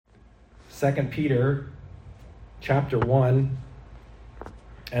2 Peter chapter 1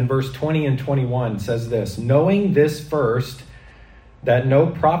 and verse 20 and 21 says this, knowing this first, that no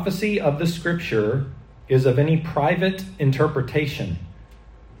prophecy of the Scripture is of any private interpretation.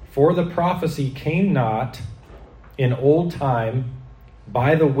 For the prophecy came not in old time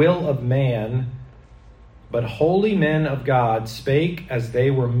by the will of man, but holy men of God spake as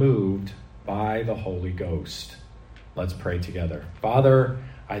they were moved by the Holy Ghost. Let's pray together. Father,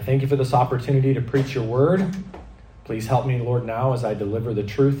 I thank you for this opportunity to preach your word. Please help me, Lord, now as I deliver the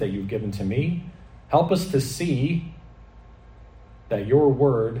truth that you've given to me. Help us to see that your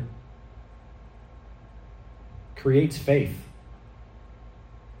word creates faith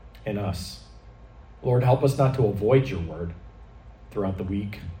in us. Lord, help us not to avoid your word throughout the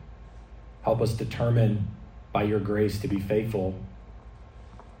week. Help us determine by your grace to be faithful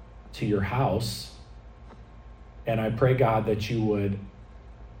to your house. And I pray, God, that you would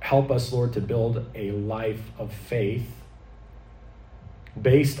help us, Lord, to build a life of faith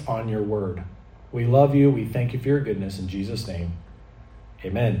based on your word. We love you. We thank you for your goodness. In Jesus' name,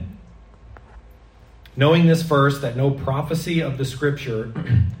 amen. Knowing this first, that no prophecy of the Scripture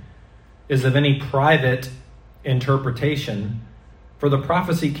is of any private interpretation, for the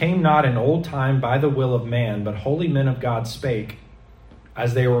prophecy came not in old time by the will of man, but holy men of God spake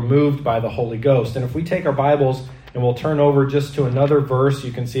as they were moved by the Holy Ghost. And if we take our Bibles and we'll turn over just to another verse,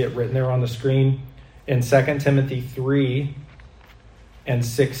 you can see it written there on the screen in 2 Timothy 3 and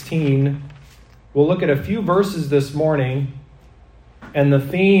 16. We'll look at a few verses this morning, and the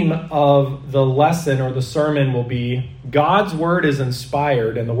theme of the lesson or the sermon will be God's word is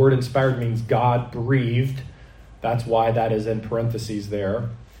inspired, and the word inspired means God breathed. That's why that is in parentheses there.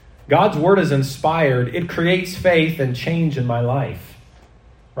 God's word is inspired. It creates faith and change in my life,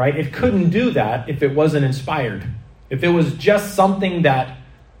 right? It couldn't do that if it wasn't inspired. If it was just something that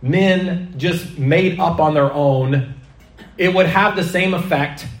men just made up on their own, it would have the same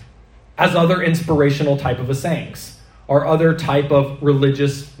effect as other inspirational type of sayings or other type of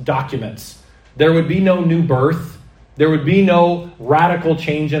religious documents. There would be no new birth. There would be no radical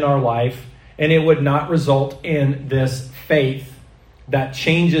change in our life, and it would not result in this faith that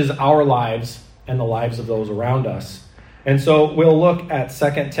changes our lives and the lives of those around us. And so we'll look at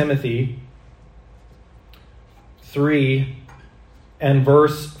 2 Timothy 3 and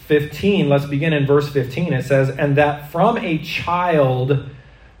verse 15. Let's begin in verse 15. It says, and that from a child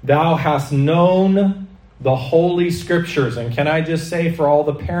thou hast known the Holy Scriptures. And can I just say for all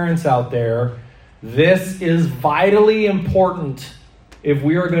the parents out there, this is vitally important if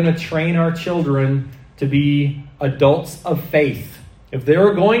we are going to train our children to be adults of faith. If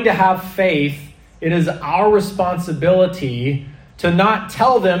they're going to have faith, it is our responsibility to not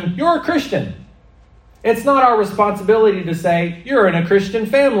tell them, you're a Christian. It's not our responsibility to say, you're in a Christian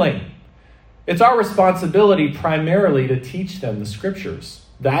family. It's our responsibility primarily to teach them the Scriptures.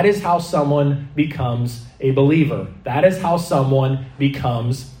 That is how someone becomes a believer. That is how someone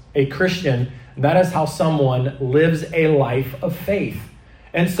becomes a Christian. That is how someone lives a life of faith.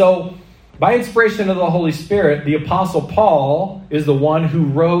 And so, by inspiration of the Holy Spirit, the Apostle Paul is the one who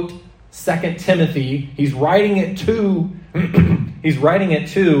wrote 2 Timothy. He's writing it to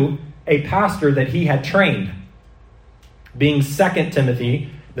a pastor that he had trained. Being 2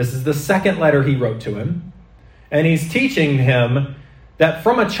 Timothy, this is the second letter he wrote to him. And he's teaching him that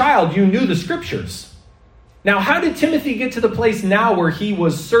from a child you knew the Scriptures. Now, how did Timothy get to the place now where he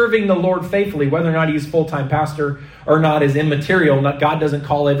was serving the Lord faithfully? Whether or not he's a full-time pastor or not is immaterial. God doesn't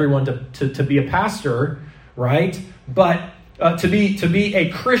call everyone to be a pastor, right? But to be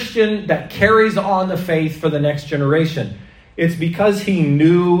a Christian that carries on the faith for the next generation. It's because he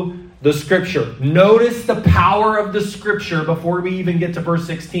knew the Scripture. Notice the power of the Scripture before we even get to verse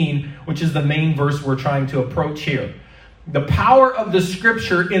 16, which is the main verse we're trying to approach here. The power of the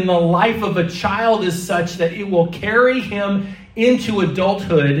Scripture in the life of a child is such that it will carry him into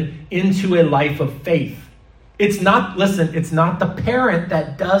adulthood, into a life of faith. It's not the parent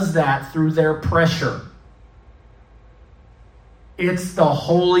that does that through their pressure. It's the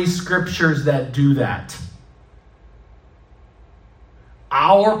Holy Scriptures that do that.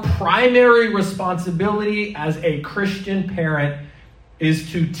 Our primary responsibility as a Christian parent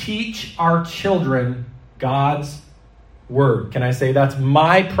is to teach our children God's Word. Can I say that's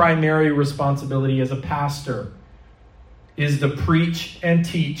my primary responsibility as a pastor, is to preach and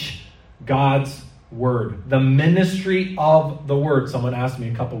teach God's Word. The ministry of the Word. Someone asked me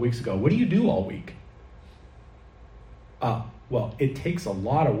a couple weeks ago, what do you do all week? Well, it takes a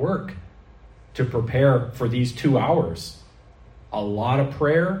lot of work to prepare for these 2 hours. A lot of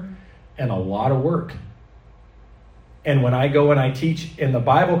prayer and a lot of work. And when I go and I teach in the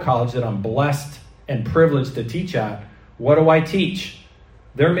Bible college that I'm blessed and privileged to teach at, what do I teach?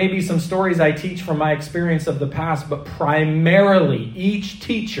 There may be some stories I teach from my experience of the past, but primarily each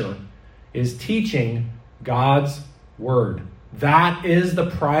teacher is teaching God's word. That is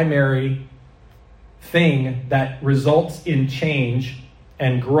the primary thing that results in change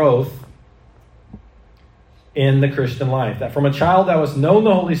and growth in the Christian life. That from a child thou hast known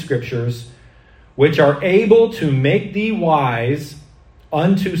the Holy Scriptures, which are able to make thee wise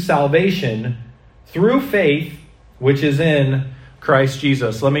unto salvation through faith, which is in Christ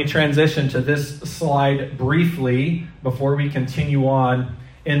Jesus. Let me transition to this slide briefly before we continue on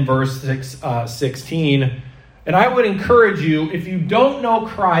in verse 16. And I would encourage you, if you don't know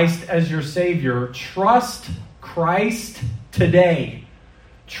Christ as your Savior, trust Christ today.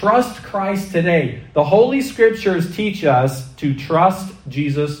 Trust Christ today. The Holy Scriptures teach us to trust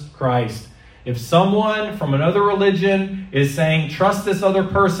Jesus Christ. If someone from another religion is saying, trust this other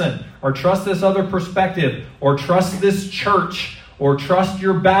person, or trust this other perspective, or trust this church, or trust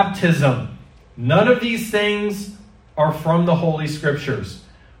your baptism, none of these things are from the Holy Scriptures.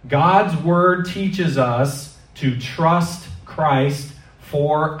 God's Word teaches us to trust Christ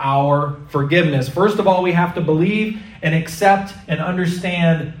for our forgiveness. First of all, we have to believe and accept and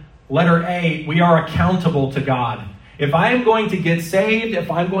understand, letter A, we are accountable to God. If I am going to get saved,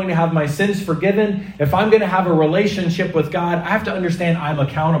 if I'm going to have my sins forgiven, if I'm going to have a relationship with God, I have to understand I'm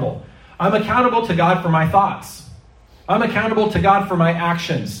accountable. I'm accountable to God for my thoughts. I'm accountable to God for my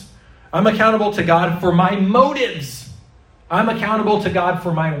actions. I'm accountable to God for my motives. I'm accountable to God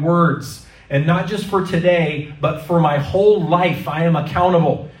for my words. And not just for today, but for my whole life, I am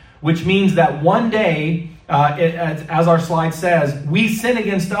accountable. Which means that one day, as our slide says, we sin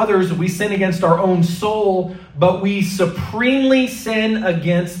against others, we sin against our own soul, but we supremely sin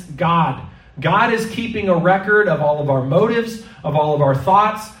against God. God is keeping a record of all of our motives, of all of our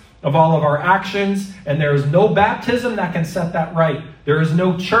thoughts, of all of our actions, and there is no baptism that can set that right. There is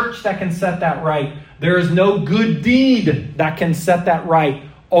no church that can set that right. There is no good deed that can set that right.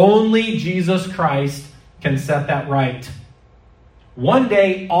 Only Jesus Christ can set that right. One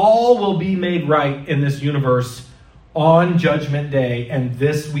day, all will be made right in this universe on Judgment Day, and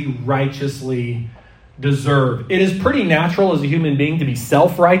this we righteously deserve. It is pretty natural as a human being to be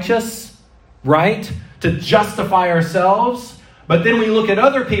self-righteous, right? To justify ourselves. But then we look at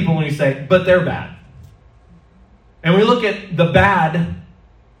other people and we say, but they're bad. And we look at the bad.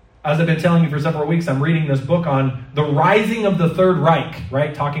 As I've been telling you for several weeks, I'm reading this book on the rising of the Third Reich,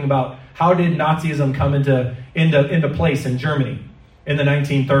 right? Talking about how did Nazism come into place in Germany in the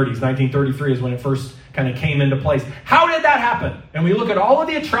 1930s. 1933 is when it first kind of came into place. How did that happen? And we look at all of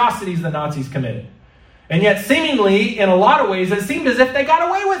the atrocities the Nazis committed. And yet seemingly, in a lot of ways, it seemed as if they got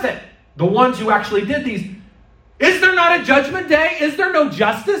away with it. The ones who actually did these. Is there not a judgment day? Is there no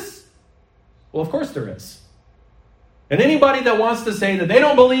justice? Well, of course there is. And anybody that wants to say that they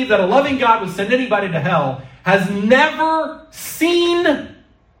don't believe that a loving God would send anybody to hell has never seen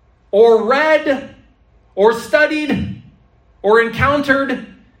or read or studied or encountered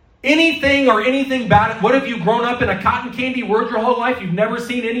anything or anything bad. What, have you grown up in a cotton candy world your whole life? You've never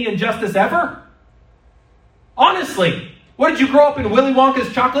seen any injustice ever? Honestly, what, did you grow up in Willy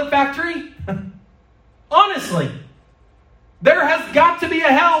Wonka's chocolate factory? Honestly, there has got to be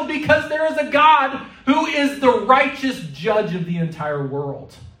a hell because there is a God who is the righteous judge of the entire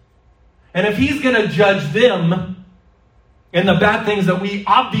world. And if he's going to judge them and the bad things that we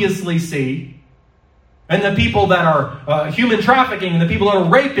obviously see, and the people that are human trafficking, and the people that are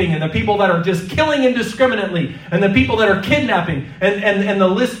raping, and the people that are just killing indiscriminately, and the people that are kidnapping, and the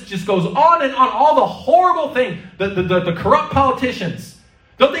list just goes on and on, all the horrible things, the corrupt politicians,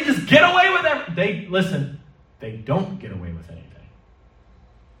 don't they just get away with everything? They don't get away with anything.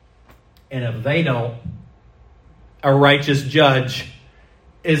 And if they don't, a righteous judge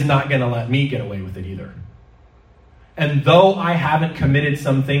is not going to let me get away with it either. And though I haven't committed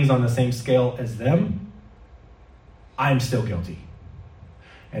some things on the same scale as them, I'm still guilty.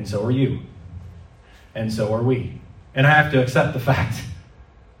 And so are you. And so are we. And I have to accept the fact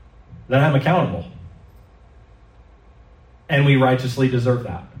that I'm accountable. And we righteously deserve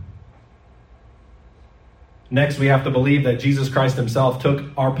that. Next, we have to believe that Jesus Christ himself took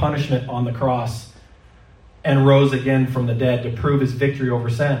our punishment on the cross and rose again from the dead to prove his victory over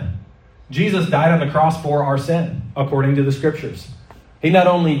sin. Jesus died on the cross for our sin, according to the Scriptures. He not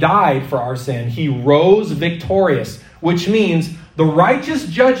only died for our sin, he rose victorious, which means the righteous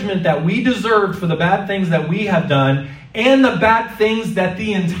judgment that we deserved for the bad things that we have done and the bad things that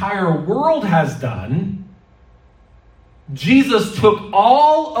the entire world has done, Jesus took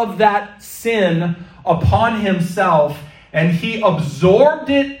all of that sin upon himself, and he absorbed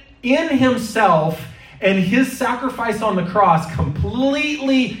it in himself, and his sacrifice on the cross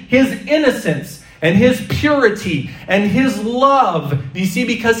completely, his innocence and his purity and his love. You see,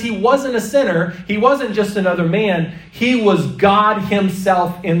 because he wasn't a sinner, he wasn't just another man, he was God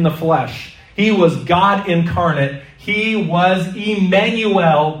himself in the flesh. He was God incarnate. He was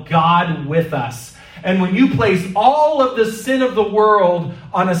Emmanuel, God with us. And when you place all of the sin of the world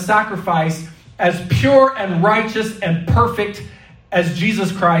on a sacrifice as pure and righteous and perfect as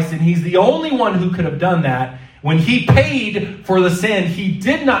Jesus Christ, and he's the only one who could have done that, when he paid for the sin he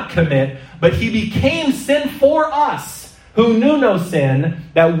did not commit, but he became sin for us who knew no sin,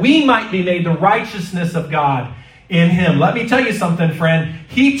 that we might be made the righteousness of God in him. Let me tell you something, friend.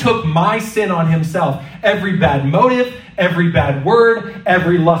 He took my sin on himself. Every bad motive, every bad word,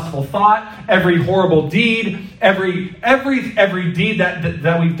 every lustful thought, every horrible deed, every deed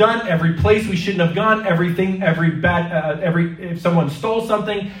that we've done, every place we shouldn't have gone, if someone stole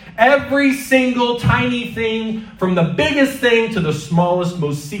something, every single tiny thing, from the biggest thing to the smallest,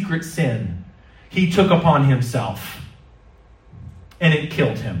 most secret sin, he took upon himself. And it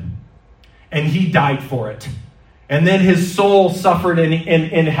killed him. And he died for it. And then his soul suffered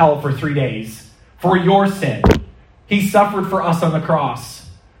in hell for 3 days for your sin. He suffered for us on the cross.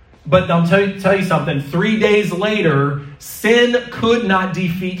 But I'll tell you something. 3 days later, sin could not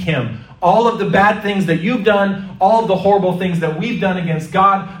defeat him. All of the bad things that you've done, all of the horrible things that we've done against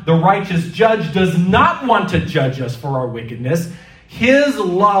God, the righteous judge does not want to judge us for our wickedness. His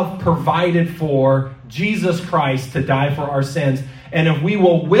love provided for Jesus Christ to die for our sins. And if we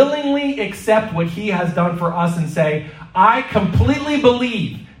will willingly accept what he has done for us and say, I completely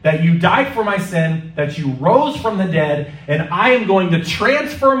believe that you died for my sin, that you rose from the dead, and I am going to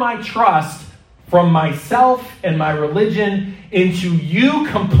transfer my trust from myself and my religion into you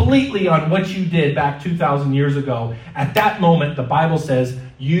completely on what you did back 2,000 years ago. At that moment, the Bible says,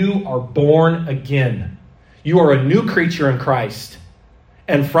 you are born again. You are a new creature in Christ.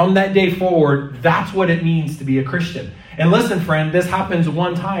 And from that day forward, that's what it means to be a Christian. And listen, friend, this happens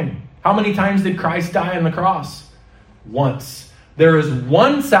one time. How many times did Christ die on the cross? Once. There is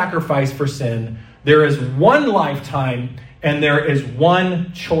one sacrifice for sin. There is one lifetime. And there is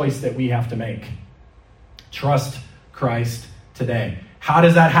one choice that we have to make. Trust Christ today. How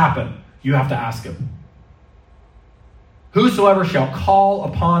does that happen? You have to ask him. Whosoever shall call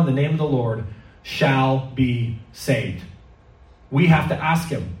upon the name of the Lord shall be saved. We have to ask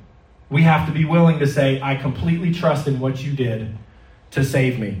him. We have to be willing to say, I completely trust in what you did to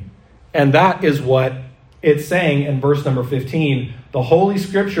save me. And that is what it's saying in verse number 15. The Holy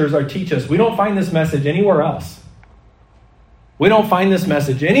Scriptures are teach us. We don't find this message anywhere else. We don't find this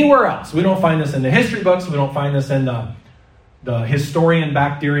message anywhere else. We don't find this in the history books. We don't find this in the historian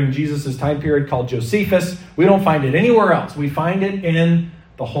back during Jesus' time period called Josephus. We don't find it anywhere else. We find it in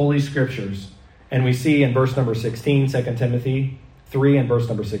the Holy Scriptures. And we see in verse number 16, 2 Timothy 3 and verse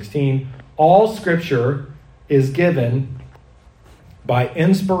number 16, all Scripture is given by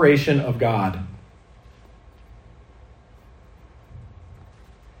inspiration of God.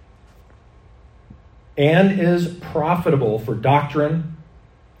 And is profitable for doctrine,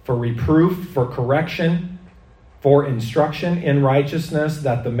 for reproof, for correction, for instruction in righteousness,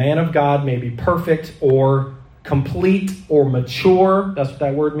 that the man of God may be perfect or complete or mature. That's what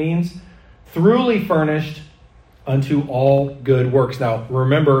that word means. Thoroughly furnished unto all good works. Now,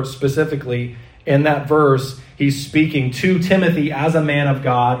 remember specifically in that verse, he's speaking to Timothy as a man of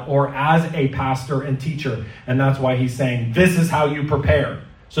God or as a pastor and teacher. And that's why he's saying, this is how you prepare,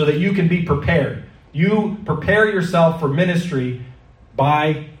 so that you can be prepared. You prepare yourself for ministry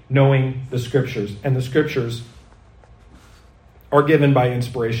by knowing the Scriptures. And the Scriptures are given by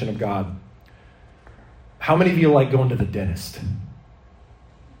inspiration of God. How many of you like going to the dentist?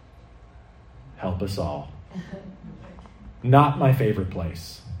 Help us all. Not my favorite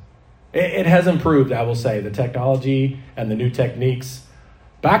place. It has improved, I will say, the technology and the new techniques.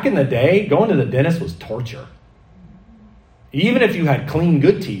 Back in the day, going to the dentist was torture. Even if you had clean,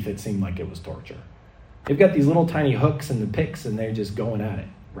 good teeth, it seemed like it was torture. They've got these little tiny hooks and the picks, and they're just going at it,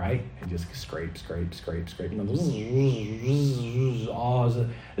 right? And just scrape.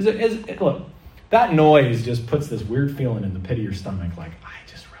 Look, that noise just puts this weird feeling in the pit of your stomach, like, I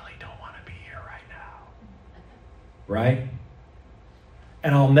just really don't want to be here right now. Right?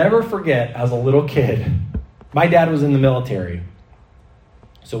 And I'll never forget, as a little kid, my dad was in the military,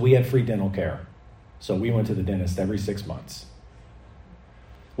 so we had free dental care. So we went to the dentist every 6 months,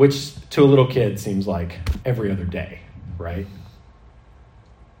 which to a little kid seems like every other day, right?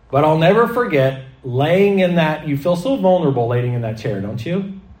 But I'll never forget laying in that, you feel so vulnerable laying in that chair, don't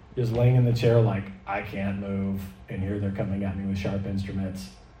you? Just laying in the chair like, I can't move, and here they're coming at me with sharp instruments.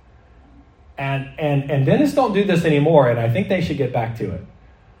 And dentists don't do this anymore, and I think they should get back to it.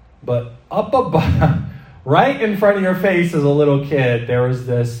 But up above, right in front of your face as a little kid, there was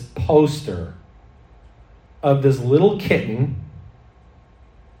this poster of this little kitten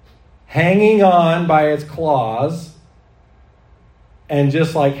hanging on by its claws and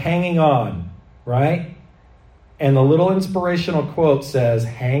just like hanging on, right? And the little inspirational quote says,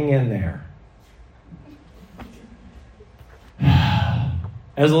 hang in there.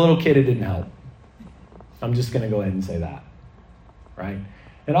 As a little kid, it didn't help. I'm just going to go ahead and say that, right?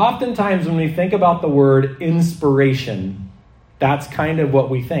 And oftentimes when we think about the word inspiration, that's kind of what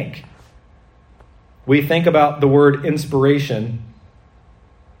we think. We think about the word inspiration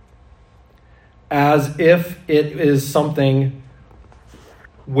as if it is something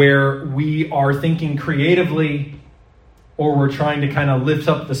where we are thinking creatively or we're trying to kind of lift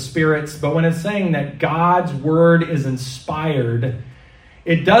up the spirits. But when it's saying that God's word is inspired,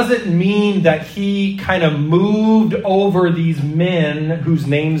 it doesn't mean that he kind of moved over these men whose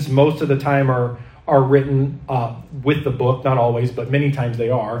names most of the time are written with the book. Not always, but many times they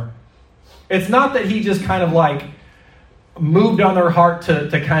are. It's not that he just kind of like moved on their heart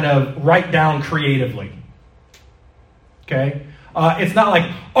to kind of write down creatively. Okay? It's not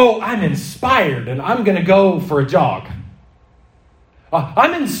like, oh, I'm inspired and I'm going to go for a jog.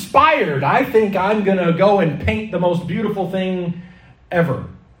 I'm inspired. I think I'm going to go and paint the most beautiful thing ever.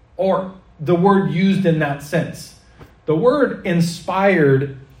 Or the word used in that sense. The word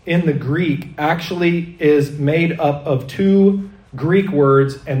inspired in the Greek actually is made up of two Greek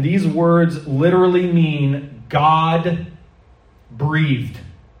words, and these words literally mean God breathed.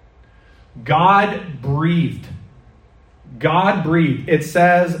 God breathed. God breathed. It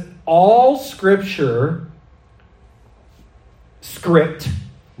says all scripture, script,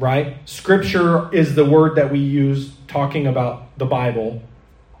 right? Scripture is the word that we use talking about the Bible.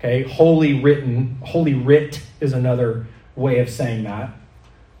 Okay, holy written, holy writ is another way of saying that.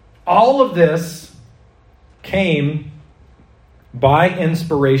 All of this came by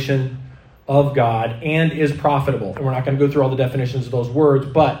inspiration of God and is profitable. And we're not going to go through all the definitions of those words,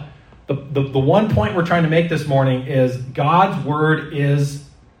 but the one point we're trying to make this morning is God's word is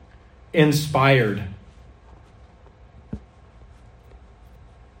inspired.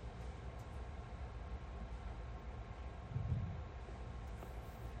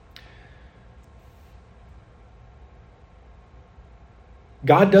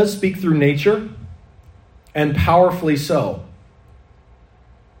 God does speak through nature, and powerfully so.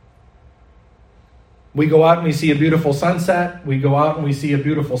 We go out and we see a beautiful sunset. We go out and we see a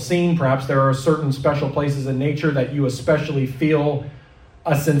beautiful scene. Perhaps there are certain special places in nature that you especially feel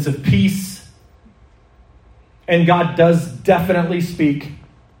a sense of peace. And God does definitely speak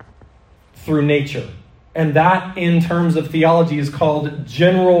through nature. And that, in terms of theology, is called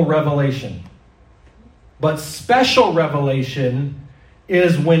general revelation. But special revelation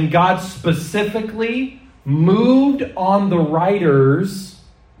is when God specifically moved on the writers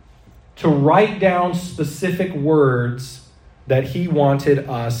to write down specific words that he wanted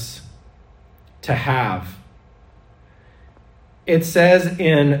us to have. It says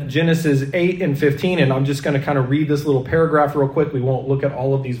in Genesis 8 and 15, and I'm just going to kind of read this little paragraph real quick. We won't look at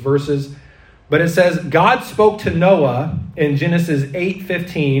all of these verses. But it says, God spoke to Noah in Genesis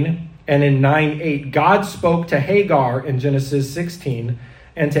 8:15, and in 9:8, God spoke to Hagar in Genesis 16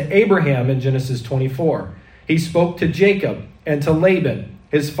 and to Abraham in Genesis 24. He spoke to Jacob and to Laban,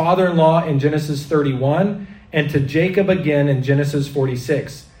 his father-in-law, in Genesis 31, and to Jacob again in Genesis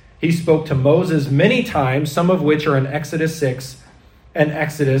 46. He spoke to Moses many times, some of which are in Exodus 6 and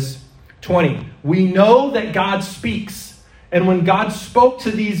Exodus 20. We know that God speaks. And when God spoke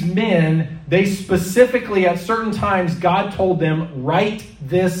to these men, they specifically, at certain times, God told them, write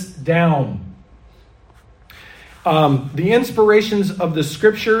this down. The inspirations of the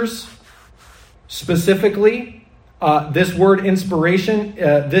scriptures, specifically, this word inspiration,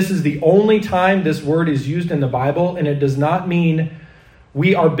 this is the only time this word is used in the Bible, and it does not mean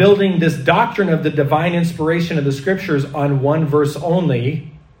we are building this doctrine of the divine inspiration of the scriptures on one verse only.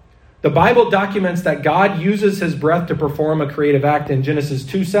 The Bible documents that God uses his breath to perform a creative act. In Genesis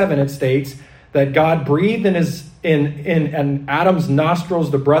 2:7, it states that God breathed in Adam's nostrils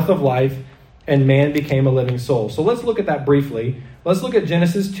the breath of life, and man became a living soul. So let's look at that briefly. Let's look at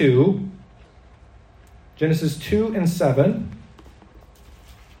Genesis 2. Genesis 2 and 7.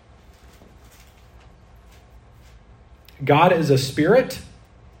 God is a spirit.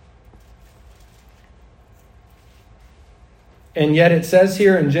 And yet it says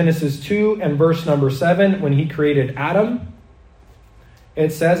here in Genesis 2 and verse number 7, when he created Adam,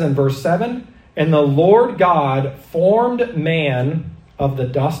 it says in verse 7, "And the Lord God formed man of the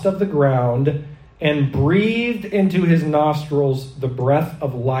dust of the ground and breathed into his nostrils the breath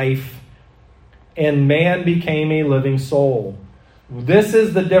of life, and man became a living soul." This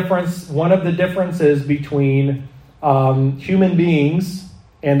is the difference, one of the differences between human beings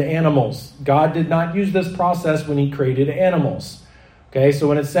and animals. God did not use this process when he created animals. Okay, so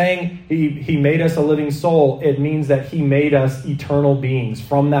when it's saying he made us a living soul, it means that he made us eternal beings.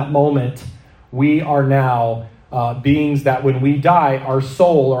 From that moment, we are now beings that when we die, our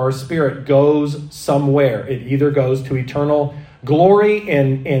soul or our spirit goes somewhere. It either goes to eternal glory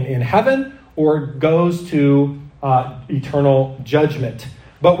in heaven or it goes to eternal judgment.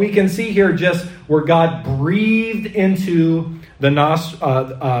 But we can see here just where God breathed into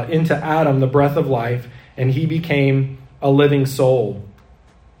Adam the breath of life, and he became a living soul.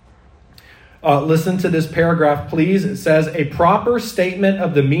 Listen to this paragraph, please. It says, "A proper statement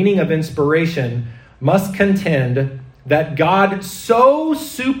of the meaning of inspiration must contend that God so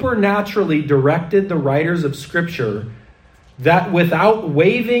supernaturally directed the writers of Scripture that without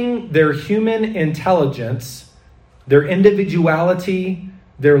waiving their human intelligence, their individuality,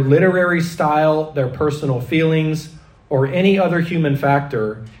 their literary style, their personal feelings, or any other human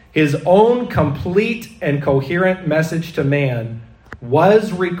factor, his own complete and coherent message to man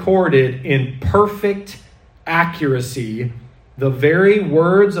was recorded in perfect accuracy, the very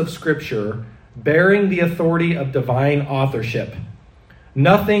words of Scripture, bearing the authority of divine authorship.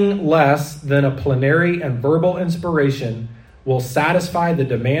 Nothing less than a plenary and verbal inspiration will satisfy the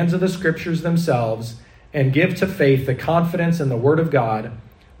demands of the Scriptures themselves and give to faith the confidence in the Word of God,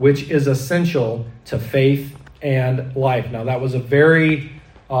 which is essential to faith and life." Now, that was a very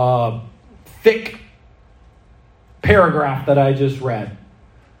thick paragraph that I just read.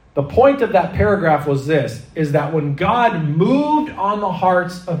 The point of that paragraph was this, is that when God moved on the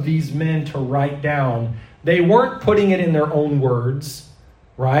hearts of these men to write down, they weren't putting it in their own words,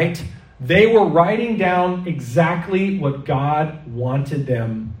 right? They were writing down exactly what God wanted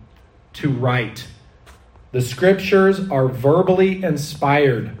them to write. The Scriptures are verbally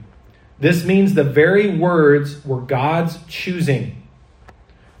inspired. This means the very words were God's choosing.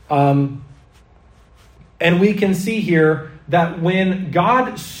 And we can see here that when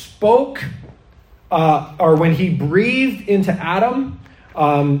God spoke, or when he breathed into Adam,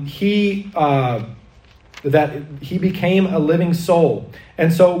 that he became a living soul.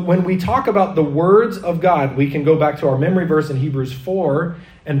 And so when we talk about the words of God, we can go back to our memory verse in Hebrews 4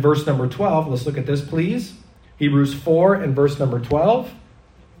 and verse number 12. Let's look at this, please. Hebrews 4 and verse number 12.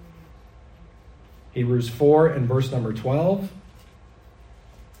 Hebrews 4 and verse number 12.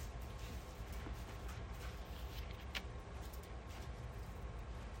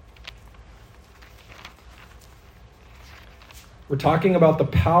 We're talking about the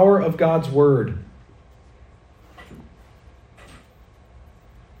power of God's word.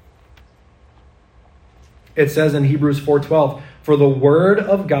 It says in Hebrews 4:12, "For the word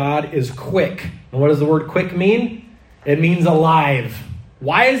of God is quick." And what does the word quick mean? It means alive.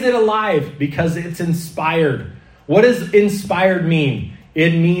 Why is it alive? Because it's inspired. What does inspired mean?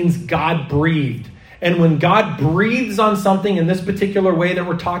 It means God breathed. And when God breathes on something in this particular way that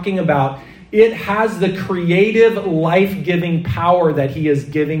we're talking about, it has the creative, life-giving power that he is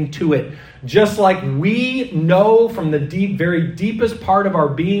giving to it. Just like we know from the very deepest part of our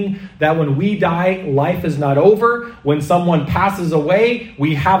being that when we die, life is not over. When someone passes away,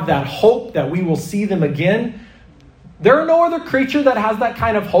 we have that hope that we will see them again. There are no other creature that has that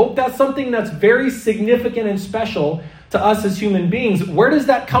kind of hope. That's something that's very significant and special to us as human beings. Where does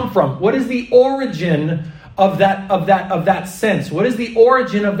that come from? What is the origin of that sense? What is the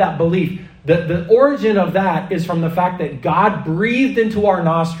origin of that belief? The origin of that is from the fact that God breathed into our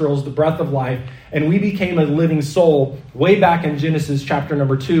nostrils the breath of life, and we became a living soul way back in Genesis chapter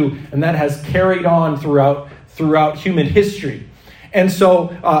number 2, and that has carried on throughout human history. And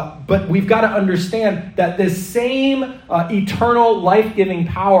so, but we've got to understand that this same eternal life-giving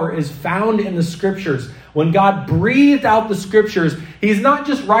power is found in the Scriptures. When God breathed out the Scriptures, he's not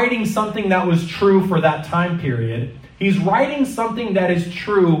just writing something that was true for that time period. He's writing something that is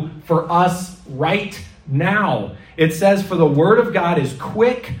true for us right now. It says, "For the word of God is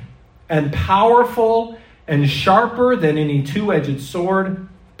quick and powerful and sharper than any two-edged sword,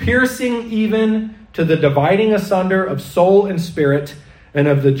 piercing even to the dividing asunder of soul and spirit and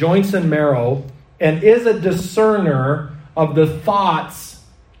of the joints and marrow, and is a discerner of the thoughts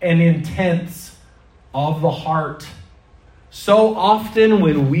and intents of the heart." So often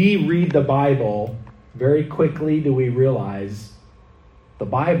when we read the Bible, very quickly do we realize the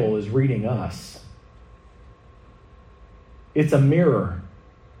Bible is reading us. It's a mirror.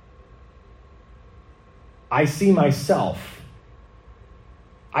 I see myself.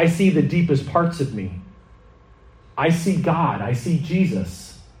 I see the deepest parts of me. I see God. I see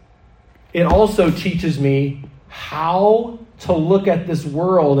Jesus. It also teaches me how to look at this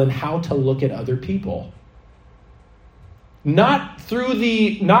world and how to look at other people. Not through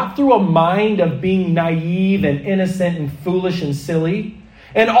a mind of being naive and innocent and foolish and silly,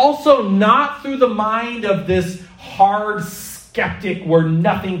 and also not through the mind of this hard skeptic where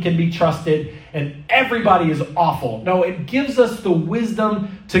nothing can be trusted and everybody is awful. No, it gives us the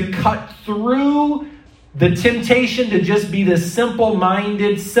wisdom to cut through the temptation to just be this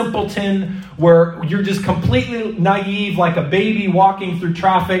simple-minded simpleton where you're just completely naive like a baby walking through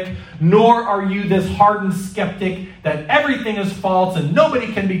traffic, nor are you this hardened skeptic that everything is false and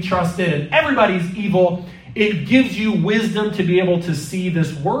nobody can be trusted and everybody's evil. It gives you wisdom to be able to see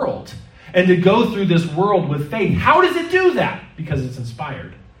this world and to go through this world with faith. How does it do that? Because it's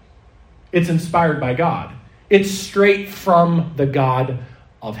inspired. It's inspired by God. It's straight from the God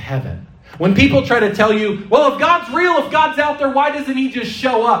of heaven. When people try to tell you, well, if God's real, if God's out there, why doesn't he just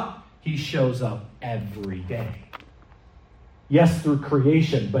show up? He shows up every day. Yes, through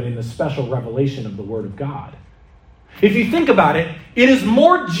creation, but in the special revelation of the Word of God. If you think about it, it is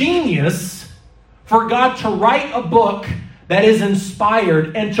more genius for God to write a book that is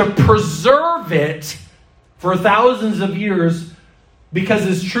inspired and to preserve it for thousands of years because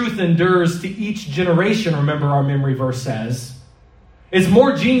His truth endures to each generation, remember our memory verse says. It's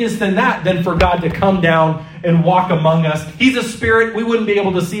more genius than that than for God to come down and walk among us. He's a spirit. We wouldn't be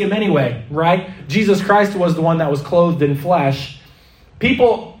able to see him anyway, right? Jesus Christ was the one that was clothed in flesh.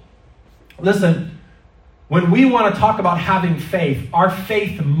 People, listen, when we want to talk about having faith, our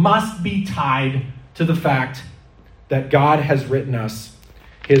faith must be tied to the fact that God has written us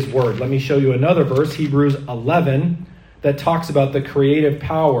His Word. Let me show you another verse, Hebrews 11, that talks about the creative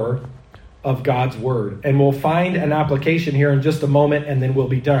power of God's Word. And we'll find an application here in just a moment, and then we'll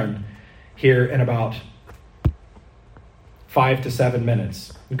be done here in about 5 to 7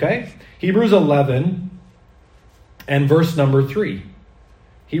 minutes. Okay? Hebrews 11 and verse number 3.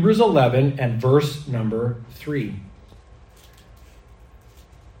 Hebrews 11 and verse number 3.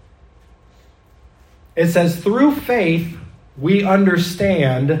 It says, through faith we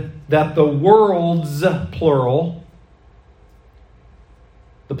understand that the worlds, plural,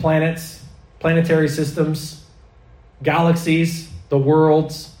 the planets, planetary systems, galaxies, the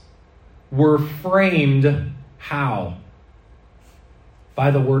worlds, were framed how?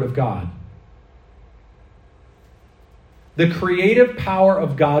 By the Word of God. The creative power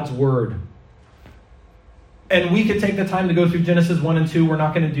of God's Word. And we could take the time to go through Genesis 1 and 2. We're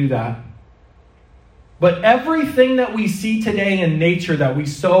not going to do that. But everything that we see today in nature that we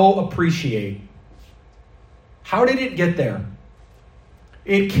so appreciate, how did it get there?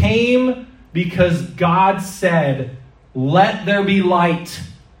 It came because God said, let there be light,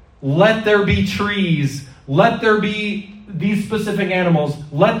 let there be trees, let there be these specific animals,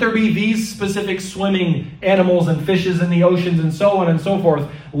 let there be these specific swimming animals and fishes in the oceans and so on and so forth.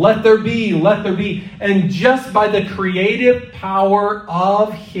 Let there be. And just by the creative power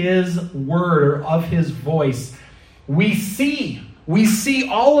of His Word or of His voice, we see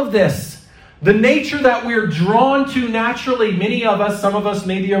all of this. The nature that we're drawn to naturally, many of us, some of us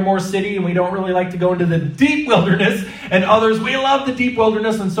maybe are more city and we don't really like to go into the deep wilderness, and others, we love the deep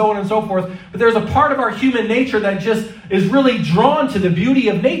wilderness and so on and so forth. But there's a part of our human nature that just is really drawn to the beauty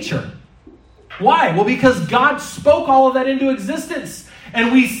of nature. Why? Well, because God spoke all of that into existence.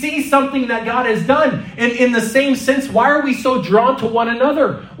 And we see something that God has done. And in the same sense, why are we so drawn to one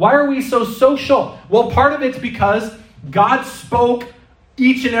another? Why are we so social? Well, part of it's because God spoke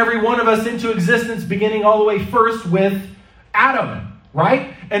each and every one of us into existence, beginning all the way first with Adam,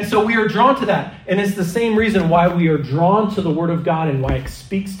 right? And so we are drawn to that. And it's the same reason why we are drawn to the Word of God and why it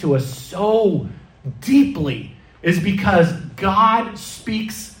speaks to us so deeply, is because God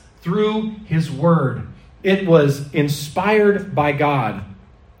speaks through His Word. It was inspired by God.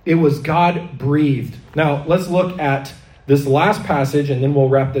 It was God-breathed. Now, let's look at this last passage, and then we'll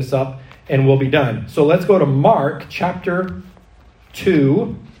wrap this up, and we'll be done. So let's go to Mark chapter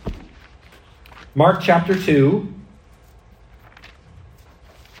 2. Mark chapter 2.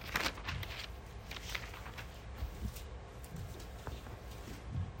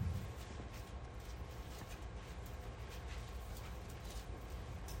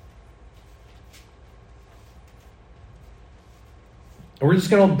 And we're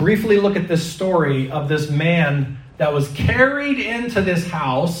just going to briefly look at this story of this man that was carried into this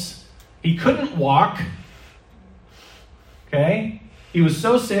house He couldn't walk. Okay? He was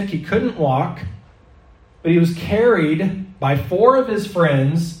so sick he couldn't walk. But he was carried by 4 of his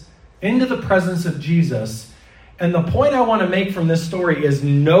friends into the presence of Jesus. And the point I want to make from this story is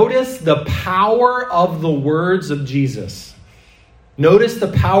notice the power of the words of Jesus. Notice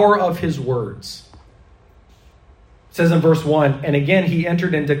the power of his words. It says in verse 1, and again he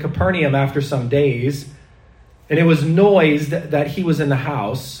entered into Capernaum after some days, and it was noised that he was in the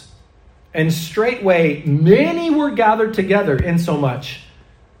house. And straightway many were gathered together, insomuch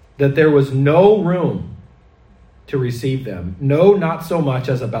that there was no room to receive them. No, not so much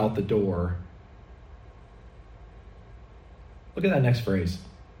as about the door. Look at that next phrase.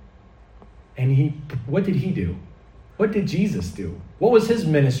 And what did he do? What did Jesus do? What was his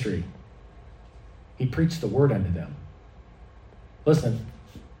ministry? He preached the word unto them. Listen,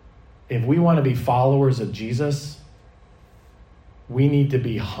 if we want to be followers of Jesus, we need to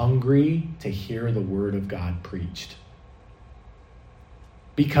be hungry to hear the word of God preached.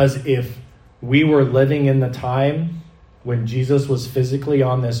 Because if we were living in the time when Jesus was physically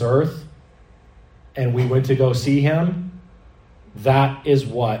on this earth and we went to go see him, that is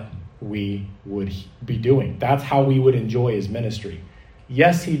what we would be doing. That's how we would enjoy his ministry.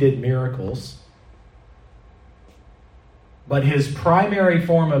 Yes, he did miracles, but his primary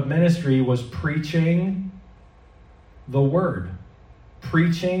form of ministry was preaching the word,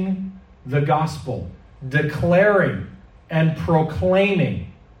 preaching the gospel, declaring and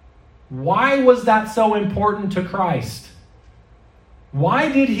proclaiming. Why was that so important to Christ? Why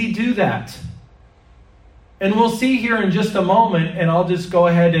did he do that? And we'll see here in just a moment, and I'll just go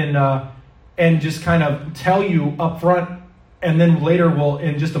ahead and just kind of tell you up front, and then later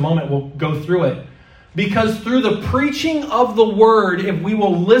in just a moment, we'll go through it. Because through the preaching of the word, if we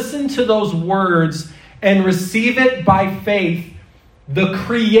will listen to those words and receive it by faith, the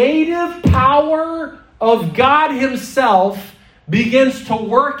creative power of God himself begins to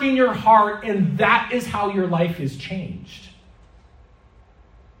work in your heart, and that is how your life is changed.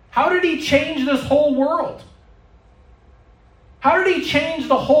 How did he change this whole world? How did he change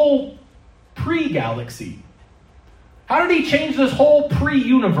the whole pre-galaxy? How did he change this whole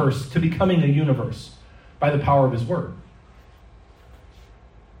pre-universe to becoming a universe? By the power of his word.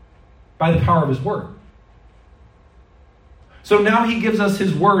 By the power of his word. So now he gives us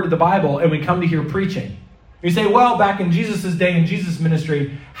his word, the Bible, and we come to hear preaching. You say, well, back in Jesus' day, in Jesus'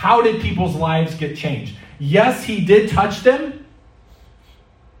 ministry, how did people's lives get changed? Yes, he did touch them.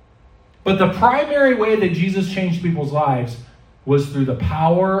 But the primary way that Jesus changed people's lives was through the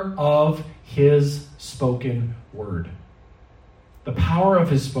power of his spoken word. The power of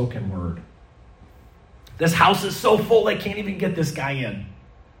his spoken word. This house is so full, they can't even get this guy in.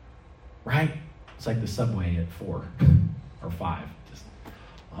 Right? It's like the subway at 4 or 5. Just,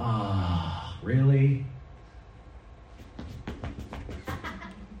 really?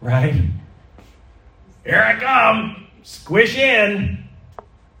 Right? Here I come. Squish in.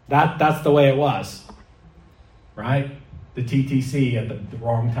 That's the way it was. Right? The TTC at the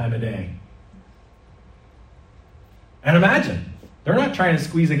wrong time of day. And imagine, they're not trying to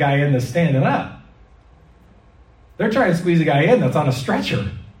squeeze a guy in that's standing up. They're trying to squeeze a guy in that's on a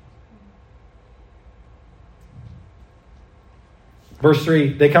stretcher. Verse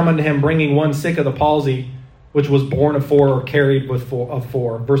 3, they come unto him bringing one sick of the palsy, which was born of 4 or carried of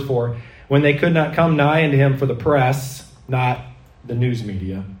 4. Verse 4, when they could not come nigh unto him for the press, not the news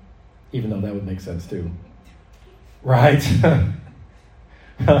media, even though that would make sense too. Right?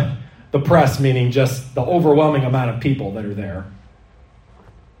 The press meaning just the overwhelming amount of people that are there.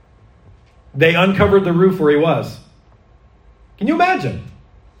 They uncovered the roof where he was. Can you imagine?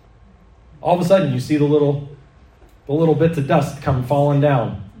 All of a sudden you see the little bits of dust come falling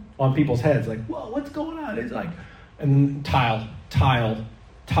down on people's heads. Like, whoa, what's going on? It's like, and tile,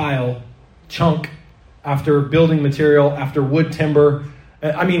 chunk after building material, after wood timber.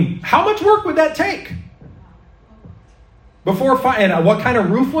 I mean, how much work would that take? And what kind of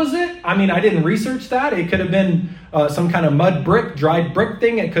roof was it? I mean, I didn't research that. It could have been some kind of mud brick, dried brick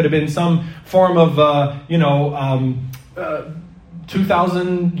thing. It could have been some form of,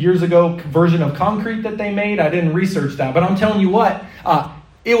 2,000 years ago version of concrete that they made. I didn't research that. But I'm telling you what,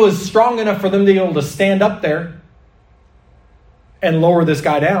 it was strong enough for them to be able to stand up there and lower this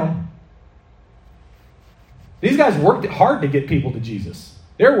guy down. These guys worked hard to get people to Jesus.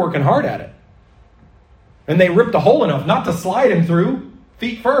 They're working hard at it. And they ripped a hole enough not to slide him through,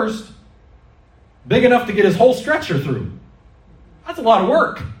 feet first, big enough to get his whole stretcher through. That's a lot of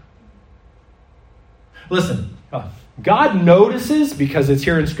work. Listen, God notices, because it's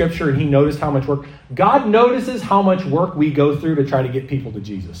here in Scripture and he noticed how much work. God notices how much work we go through to try to get people to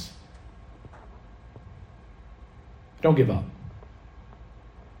Jesus. Don't give up.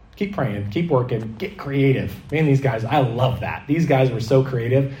 Keep praying, keep working, get creative. Man, these guys, I love that. These guys were so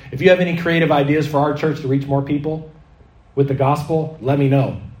creative. If you have any creative ideas for our church to reach more people with the gospel, let me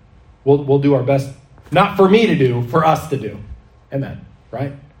know. We'll do our best. Not for me to do, for us to do. Amen.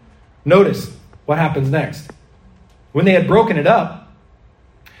 Right? Notice what happens next. When they had broken it up,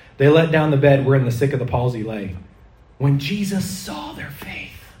 they let down the bed wherein the sick of the palsy lay. When Jesus saw their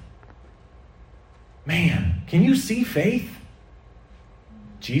faith. Man, can you see faith?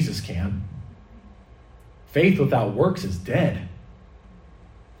 Jesus can. Faith without works is dead.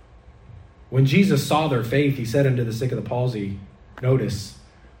 When Jesus saw their faith, he said unto the sick of the palsy, notice,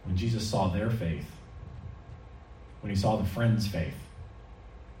 when Jesus saw their faith, when he saw the friend's faith,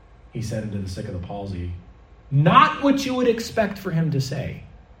 he said unto the sick of the palsy, not what you would expect for him to say.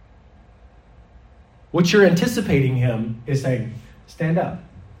 What you're anticipating him is saying, stand up.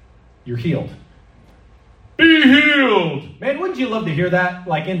 You're healed. Be healed. Man, wouldn't you love to hear that,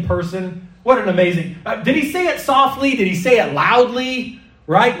 like in person? What an amazing... did he say it softly? Did he say it loudly?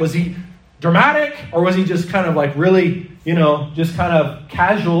 Right? Was he dramatic? Or was he just kind of like really, just kind of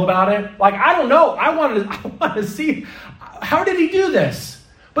casual about it? Like, I don't know. I want to see, how did he do this?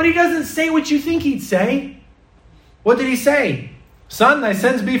 But he doesn't say what you think he'd say. What did he say? Son, thy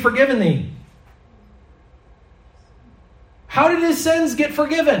sins be forgiven thee. How did his sins get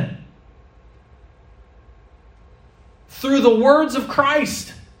forgiven? Through the words of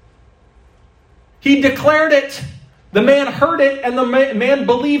Christ. He declared it. The man heard it and the man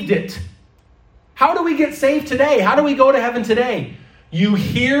believed it. How do we get saved today? How do we go to heaven today? You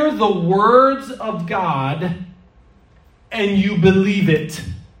hear the words of God and you believe it.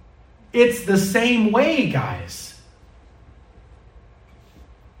 It's the same way, guys.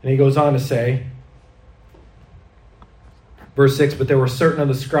 And he goes on to say, verse 6, but there were certain of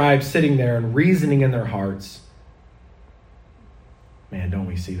the scribes sitting there and reasoning in their hearts. Man, don't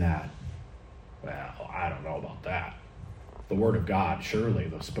we see that? Well, I don't know about that. The word of God, surely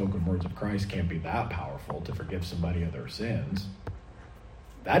the spoken words of Christ can't be that powerful to forgive somebody of their sins.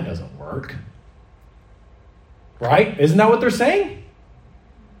 That doesn't work. Right? Isn't that what they're saying?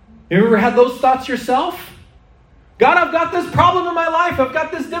 Have you ever had those thoughts yourself? God, I've got this problem in my life. I've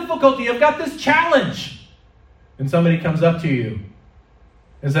got this difficulty. I've got this challenge. And somebody comes up to you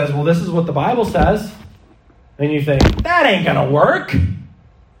and says, well, this is what the Bible says. And you think, that ain't going to work.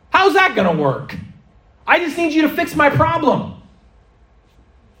 How's that going to work? I just need you to fix my problem.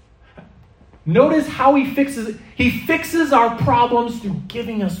 Notice how he fixes it. He fixes our problems through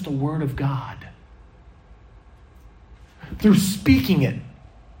giving us the word of God. Through speaking it.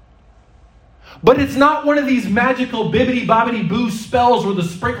 But it's not one of these magical bibbidi-bobbidi-boo spells where the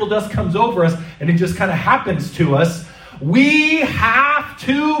sprinkle dust comes over us and it just kind of happens to us. We have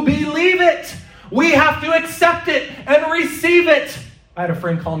to believe it. We have to accept it and receive it. I had a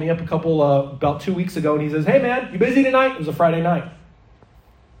friend call me up about 2 weeks ago and he says, hey man, you busy tonight? It was a Friday night.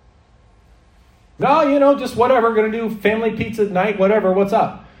 No, just whatever. Going to do family pizza night, whatever. What's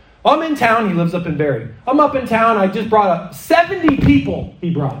up? I'm in town. He lives up in Barrie. I'm up in town. I just brought up 70 people he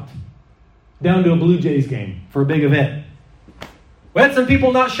brought down to a Blue Jays game for a big event. We had some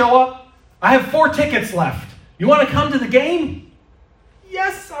people not show up. I have 4 tickets left. You want to come to the game?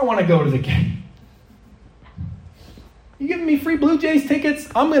 Yes, I want to go to the game. You giving me free Blue Jays tickets?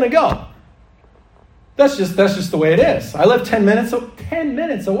 I'm going to go. That's just the way it is. I live 10 minutes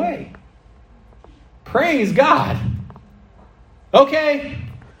away. Praise God. Okay,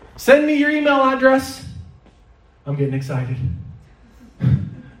 send me your email address. I'm getting excited.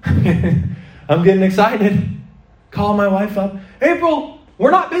 I'm getting excited. Call my wife up. April,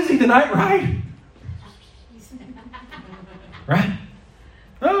 we're not busy tonight, right? Right?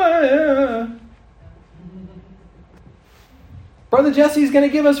 Brother Jesse's going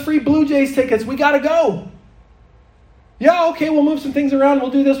to give us free Blue Jays tickets. We got to go. Yeah, okay, we'll move some things around.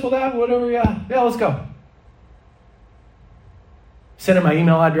 We'll do this, we'll that, whatever. Yeah, let's go. Sent him my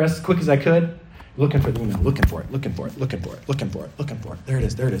email address as quick as I could. Looking for the email. Looking for it. There it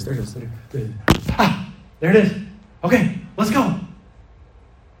is. Ah, there it is. Okay, let's go.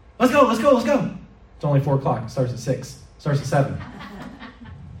 Let's go. It's only 4 o'clock. It starts at 6. Starts at 7.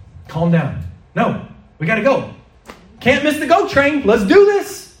 Calm down. No, we got to go. Can't miss the GO train. Let's do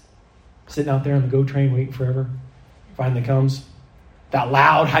this. Sitting out there on the GO train waiting forever. Finally comes. That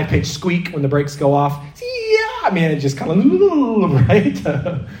loud, high-pitched squeak when the brakes go off. Yeah, I mean, it just kind of, right?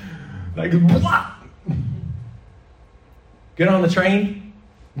 Like, blah. Get on the train.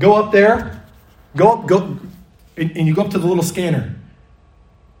 Go up there. Go, and you go up to the little scanner.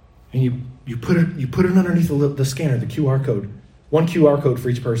 And you put it underneath the scanner, the QR code. 1 QR code for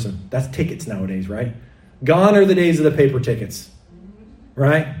each person. That's tickets nowadays, right? Gone are the days of the paper tickets,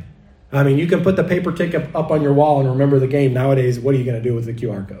 right? I mean, you can put the paper ticket up on your wall and remember the game. Nowadays, what are you going to do with the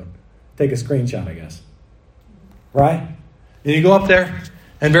QR code? Take a screenshot, I guess. Right? And you go up there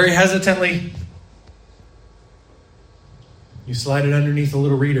and very hesitantly, you slide it underneath a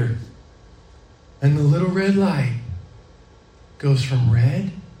little reader. And the little red light goes from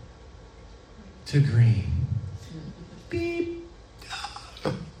red to green. Beep.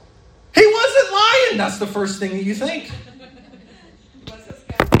 He wasn't lying. That's the first thing that you think.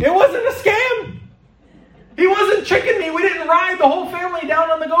 It wasn't a scam. He wasn't tricking me. We didn't ride the whole family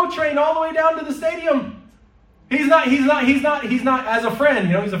down on the GO train all the way down to the stadium. He's not as a friend,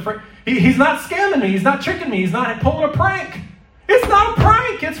 he's a friend. He's not scamming me. He's not tricking me. He's not pulling a prank. It's not a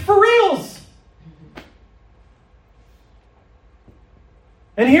prank. It's for reals.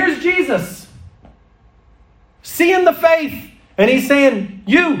 And here's Jesus, seeing the faith, and he's saying,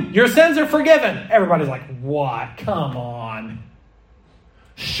 your sins are forgiven. Everybody's like, what? Come on.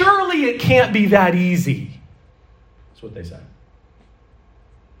 Surely it can't be that easy. That's what they say.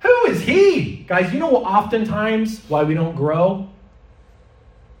 Who is he? Guys, you know oftentimes why we don't grow?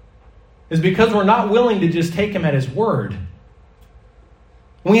 Is because we're not willing to just take him at his word.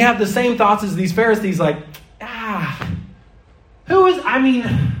 We have the same thoughts as these Pharisees, like,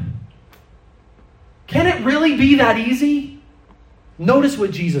 can it really be that easy? Notice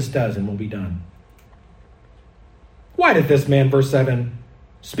what Jesus does and we'll be done. Why did this man, verse 7,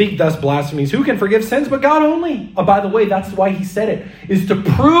 speak thus blasphemies? Who can forgive sins but God only? Oh, by the way, that's why he said it, is to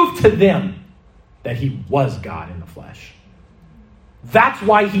prove to them that he was God in the flesh. That's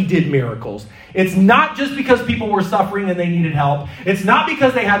why he did miracles. It's not just because people were suffering and they needed help. It's not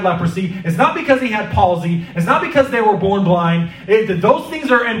because they had leprosy. It's not because he had palsy. It's not because they were born blind. Those things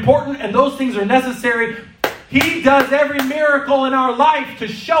are important and those things are necessary. He does every miracle in our life to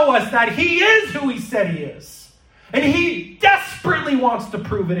show us that he is who he said he is. And he desperately wants to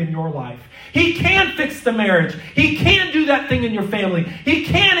prove it in your life. He can fix the marriage. He can do that thing in your family. He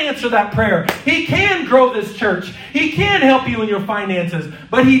can answer that prayer. He can grow this church. He can help you in your finances.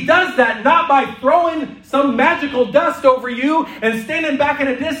 But he does that not by throwing some magical dust over you and standing back in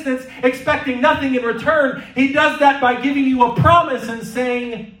a distance expecting nothing in return. He does that by giving you a promise and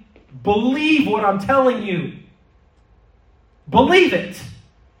saying, believe what I'm telling you. Believe it,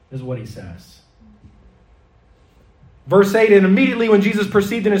 is what he says. Verse 8, and immediately when Jesus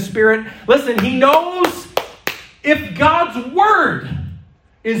perceived in his spirit, listen, he knows if God's word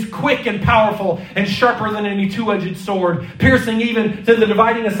is quick and powerful and sharper than any two-edged sword, piercing even to the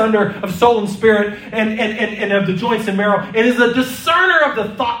dividing asunder of soul and spirit and of the joints and marrow, and is a discerner of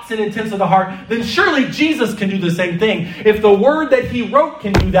the thoughts and intents of the heart, then surely Jesus can do the same thing. If the word that he wrote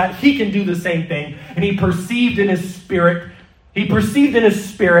can do that, he can do the same thing. And he perceived in his spirit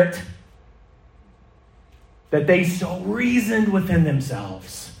that they so reasoned within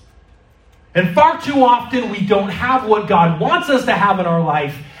themselves. And far too often we don't have what God wants us to have in our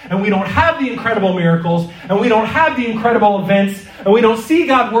life, and we don't have the incredible miracles, and we don't have the incredible events, and we don't see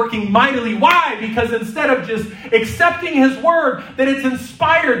God working mightily. Why? Because instead of just accepting his word, that it's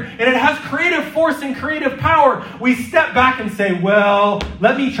inspired and it has creative force and creative power, we step back and say, well,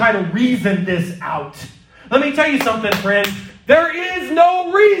 let me try to reason this out. Let me tell you something, friends. There is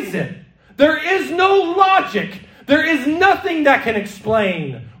no reason. There is no logic. There is nothing that can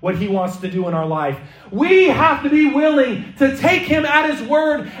explain what he wants to do in our life. We have to be willing to take him at his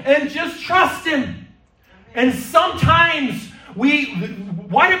word and just trust him. And sometimes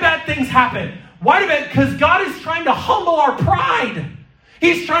why do bad things happen? Because God is trying to humble our pride.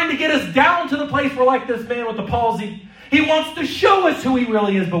 He's trying to get us down to the place where, like this man with the palsy, he wants to show us who he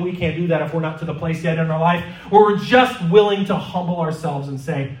really is, but we can't do that if we're not to the place yet in our life where we're just willing to humble ourselves and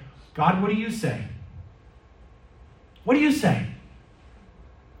say, God, what do you say? What do you say?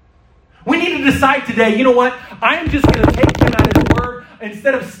 We need to decide today, you know what? I am just going to take him at his word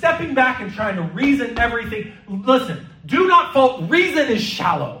instead of stepping back and trying to reason everything. Listen, do not fault. Reason is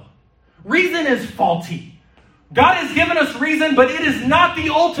shallow. Reason is faulty. God has given us reason, but it is not the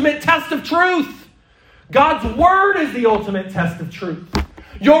ultimate test of truth. God's word is the ultimate test of truth.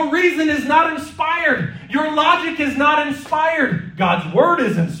 Your reason is not inspired. Your logic is not inspired. God's word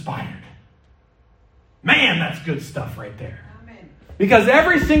is inspired. Man, that's good stuff right there. Amen. Because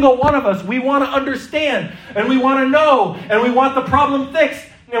every single one of us, we want to understand, and we want to know, and we want the problem fixed,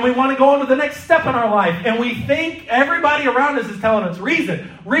 and we want to go on to the next step in our life. And we think everybody around us is telling us reason,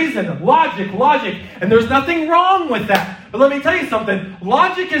 logic. And there's nothing wrong with that. But let me tell you something.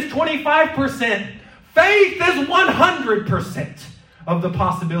 Logic is 25%. Faith is 100%. Of the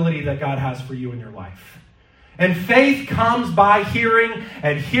possibility that God has for you in your life. And faith comes by hearing,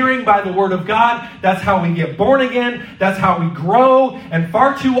 and hearing by the Word of God. That's how we get born again. That's how we grow. And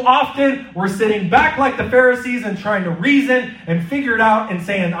far too often, we're sitting back like the Pharisees and trying to reason and figure it out and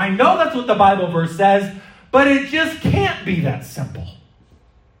saying, I know that's what the Bible verse says, but it just can't be that simple.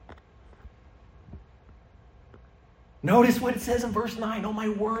 Notice what it says in verse 9. Oh my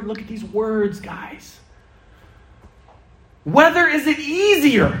word, look at these words, guys. Whether is it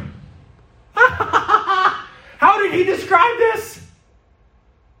easier? How did he describe this?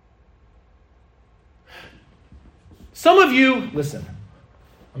 Some of you, listen,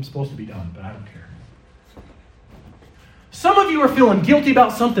 I'm supposed to be done, but I don't care. Some of you are feeling guilty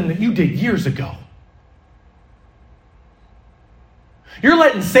about something that you did years ago. You're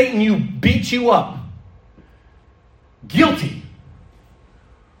letting Satan beat you up. Guilty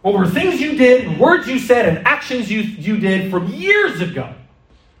over things you did, and words you said, and actions you did from years ago.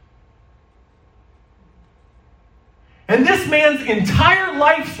 And this man's entire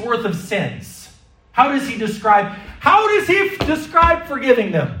life's worth of sins, how does he describe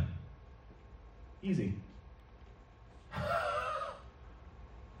forgiving them? Easy.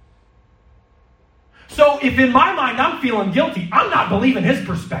 So if in my mind I'm feeling guilty, I'm not believing his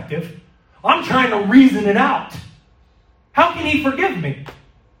perspective. I'm trying to reason it out. How can he forgive me?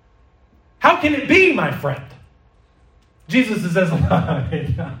 How can it be, my friend? Jesus says,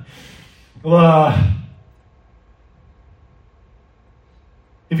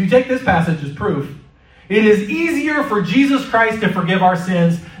 if you take this passage as proof, it is easier for Jesus Christ to forgive our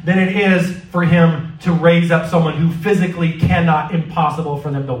sins than it is for him to raise up someone who physically cannot, impossible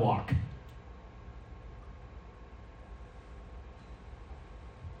for them to walk.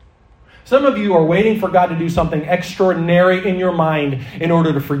 Some of you are waiting for God to do something extraordinary in your mind in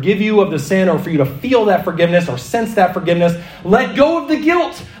order to forgive you of the sin, or for you to feel that forgiveness or sense that forgiveness. Let go of the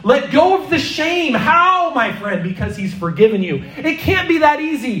guilt. Let go of the shame. How, my friend? Because he's forgiven you. It can't be that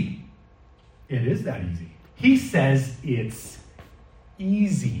easy. It is that easy. He says it's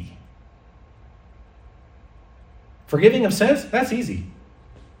easy. Forgiving of sins, that's easy.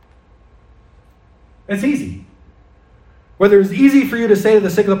 It's easy. Whether it's easy for you to say to the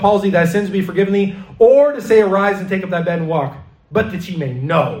sick of the palsy, thy sins be forgiven thee, or to say, arise and take up thy bed and walk, but that ye may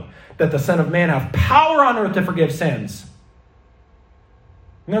know that the Son of Man hath power on earth to forgive sins.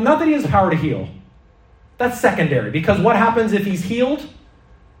 Now, not that he has power to heal. That's secondary, because what happens if he's healed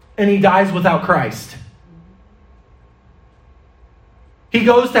and he dies without Christ? He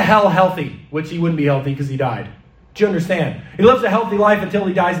goes to hell healthy, which he wouldn't be healthy because he died. Do you understand? He lives a healthy life until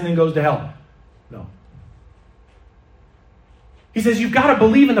he dies and then goes to hell. No. He says, you've got to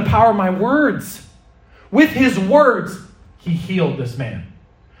believe in the power of my words. With his words, he healed this man.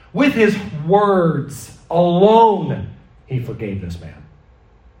 With his words alone, he forgave this man.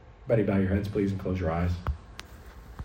 Everybody bow your heads, please, and close your eyes.